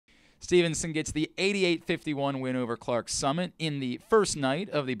Stevenson gets the 88-51 win over Clark Summit in the first night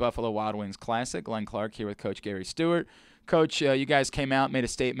of the Buffalo Wild Wings Classic. Glenn Clark here with Coach Gary Stewart. Coach, you guys came out, made a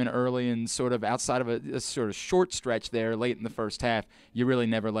statement early, and sort of outside of a sort of short stretch there late in the first half, you really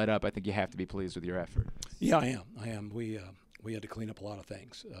never let up. I think you have to be pleased with your effort. Yeah, I am. We had to clean up a lot of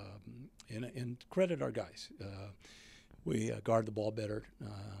things, and credit our guys. We guarded the ball better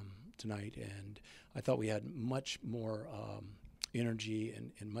tonight, and I thought we had much more energy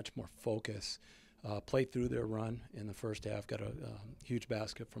and much more focus. Played through their run in the first half, got a huge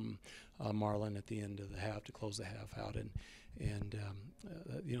basket from Marlin at the end of the half to close the half out, and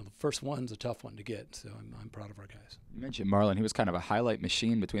the first one's a tough one to get, so I'm proud of our guys. You mentioned Marlin. He was kind of a highlight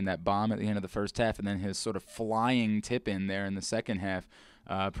machine between that bomb at the end of the first half and then his sort of flying tip in there in the second half.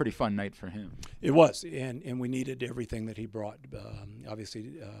 Pretty fun night for him. It was, and we needed everything that he brought.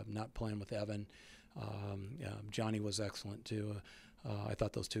 Obviously, not playing with Evan. Johnny was excellent, too. I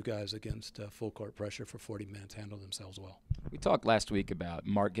thought those two guys against full court pressure for 40 minutes handled themselves well. We talked last week about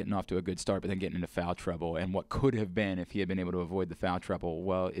Mark getting off to a good start but then getting into foul trouble and what could have been if he had been able to avoid the foul trouble.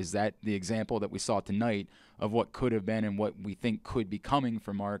 Well, is that the example that we saw tonight of what could have been and what we think could be coming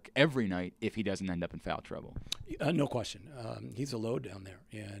for Mark every night if he doesn't end up in foul trouble? No question. He's a load down there,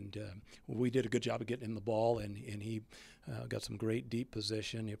 and we did a good job of getting him the ball, and he got some great deep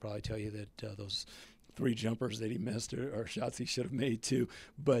position. He'll probably tell you that those 3 jumpers that he missed are shots he should have made too.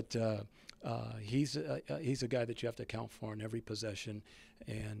 But he's a guy that you have to account for in every possession,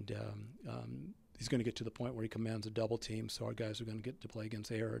 and he's going to get to the point where he commands a double team. So our guys are going to get to play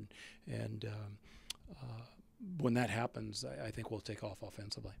against air, and when that happens, I think we'll take off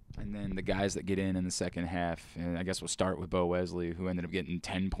offensively. And then the guys that get in the second half, and I guess we'll start with Bo Wesley, who ended up getting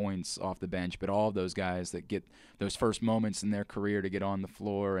 10 points off the bench, but all of those guys that get those first moments in their career to get on the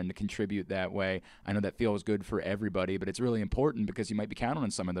floor and to contribute that way, I know that feels good for everybody, but it's really important because you might be counting on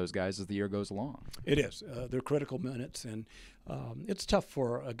some of those guys as the year goes along. It is. They're critical minutes, and it's tough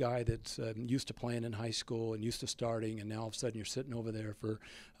for a guy that's used to playing in high school and used to starting, and now all of a sudden you're sitting over there for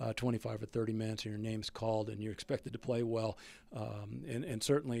 25 or 30 minutes and your name's called and you're expected to play well, and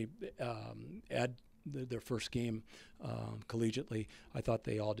certainly add their first game collegiately. I thought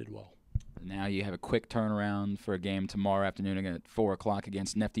they all did well. Now you have a quick turnaround for a game tomorrow afternoon at 4 o'clock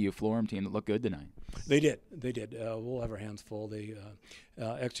against an FDU Florham team that looked good tonight. They did. We'll have our hands full. They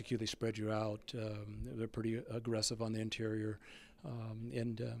execute. They spread you out. They're pretty aggressive on the interior,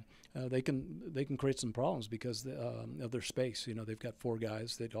 and they can create some problems because of their space. You know, they've got 4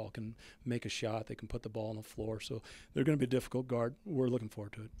 guys that all can make a shot. They can put the ball on the floor. So they're going to be a difficult guard. We're looking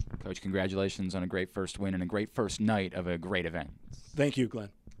forward to it. Coach, congratulations on a great first win and a great first night of a great event. Thank you, Glenn.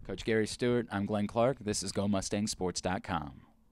 Coach Gary Stewart, I'm Glenn Clark. This is GoMustangSports.com.